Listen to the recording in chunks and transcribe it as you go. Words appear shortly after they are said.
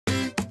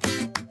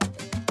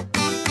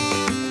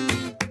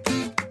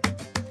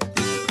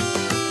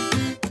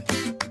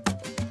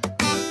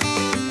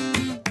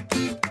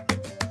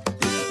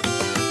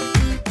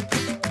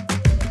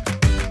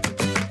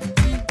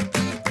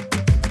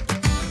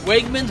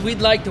Wegmans,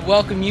 we'd like to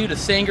welcome you to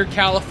Sanger,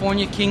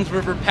 California, Kings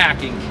River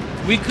Packing.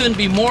 We couldn't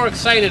be more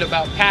excited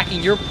about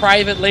packing your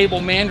private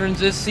label mandarins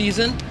this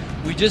season.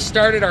 We just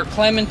started our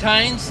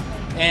clementines,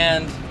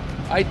 and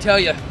I tell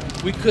you,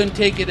 we couldn't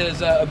take it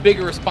as a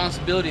bigger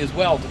responsibility as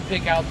well to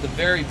pick out the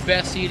very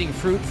best eating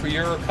fruit for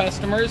your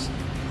customers.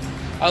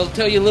 I'll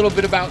tell you a little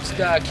bit about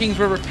Kings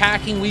River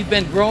Packing. We've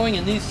been growing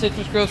in these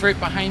citrus groves right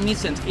behind me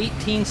since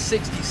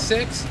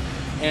 1866,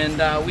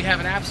 and we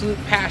have an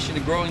absolute passion to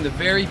growing the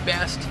very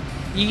best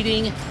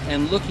eating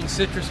and looking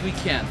citrus we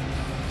can.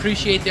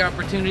 Appreciate the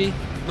opportunity.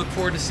 Look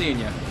forward to seeing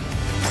you.